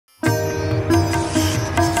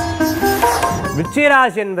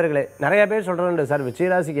விருச்சிகராசி என்பர்களே, நிறைய பேர் சொல்கிறேன் சார்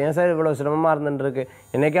விருச்சிகராசிக்கு ஏன் சார் இவ்வளோ சிரமமாக இருந்துருக்கு,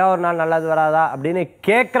 என்றைக்கா ஒரு நாள் நல்லது வராதா அப்படின்னு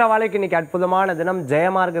கேட்குற வாழ்க்கை இன்றைக்கி அற்புதமான தினம்,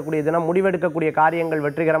 ஜெயமாக இருக்கக்கூடிய தினம், முடிவெடுக்கக்கூடிய காரியங்கள்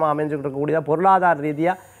வெற்றிகரமாக அமைஞ்சுக்கிட்டு இருக்கக்கூடியதாக, பொருளாதார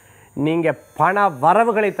ரீதியாக நீங்கள் பண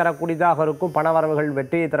வரவுகளை தரக்கூடியதாக இருக்கும், பண வரவுகள்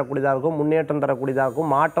வெற்றியை தரக்கூடியதாக இருக்கும், முன்னேற்றம் தரக்கூடியதாக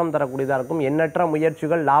இருக்கும், மாற்றம் தரக்கூடியதாக இருக்கும், எண்ணற்ற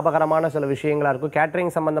முயற்சிகள் லாபகரமான சில விஷயங்களாக இருக்கும்.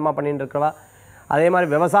 கேட்ரிங் சம்மந்தமாக பண்ணிட்டு இருக்கிறவா, அதே மாதிரி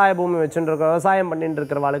விவசாய பூமி வச்சுட்டு இருக்க விவசாயம் பண்ணிட்டு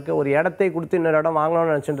இருக்கிறவங்களுக்கு ஒரு இடத்தை கொடுத்து இன்னொரு இடம்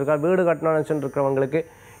வாங்கணும்னு நினச்சிட்டு இருக்கா, வீடு கட்டணும்னு நினச்சிட்டு இருக்கிறவங்களுக்கு,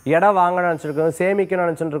 இடம் வாங்கணும்னு நினச்சிருக்கவங்க, சேமிக்கணும்னு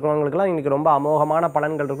நினச்சிட்டு இருக்கிறவங்களுக்குலாம் இன்றைக்கி ரொம்ப அமோகமான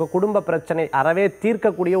பலன்கள் இருக்கும். குடும்ப பிரச்சனை அறவே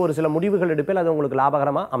தீர்க்கக்கூடிய ஒரு சில முடிவுகள் எடுப்பில் அது உங்களுக்கு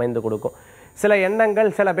லாபகரமாக அமைந்து கொடுக்கும். சில எண்ணங்கள்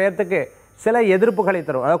சில பேர்த்துக்கு சில எதிர்ப்புகளை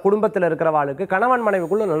தரும். அதாவது குடும்பத்தில் இருக்கிறவாளுக்கு கணவன்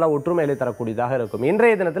மனைவிக்குள்ள நல்ல ஒற்றுமையை தரக்கூடியதாக இருக்கும்.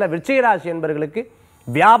 இன்றைய தினத்தில் விருச்சிகராசி என்பவர்களுக்கு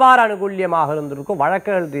வியாபார அனுகூல்யமாக இருந்திருக்கும்.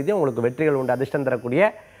 வழக்குகள் ரீதியாக உங்களுக்கு வெற்றிகள் உண்டு. அதிர்ஷ்டம்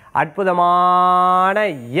தரக்கூடிய அற்புதமான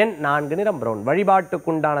எண் 4, நிறம் பிரவுன்.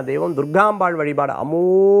 வழிபாட்டுக்குண்டான தெய்வம் துர்காம்பாள் வழிபாடு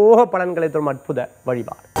அமோக பலன்களை தரும் அற்புத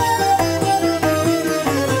வழிபாடு.